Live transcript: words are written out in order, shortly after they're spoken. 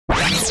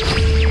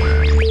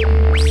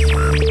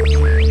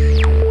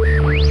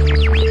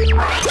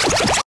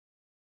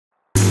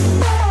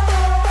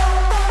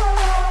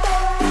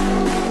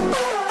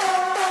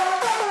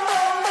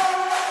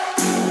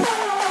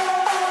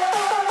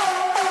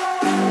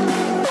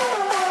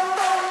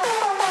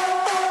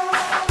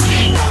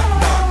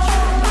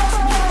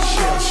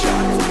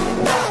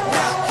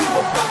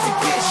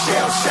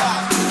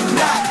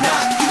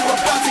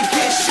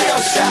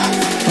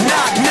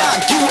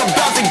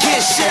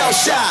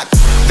shot.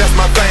 That's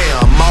my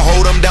fam, I'll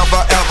hold them down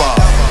forever.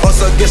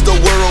 Us against the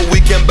world, we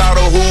can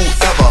battle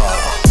whoever.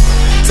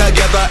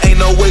 Together ain't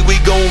no way we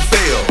gon'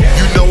 fail.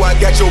 You know I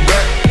got your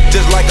back,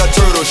 just like a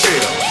turtle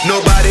shell.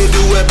 Nobody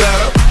do it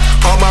better.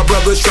 All my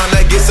brothers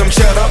tryna get some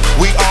cheddar.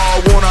 We all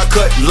wanna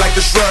cut like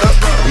the shredder.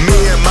 Me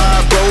and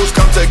my bros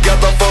come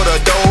together for the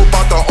dough.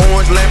 Bought the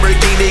orange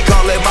Lamborghini,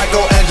 call it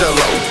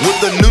Michelangelo. With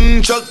the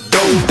nunchuck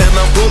dough, and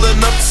I'm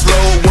pulling up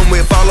slow. When we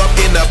fall up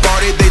in the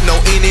party, they know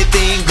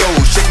anything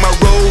goes. Shake my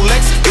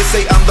Rolex, it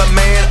say I'm the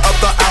man of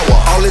the hour.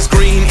 All this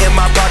green in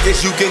my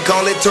pockets, you can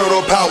call it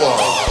turtle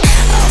power.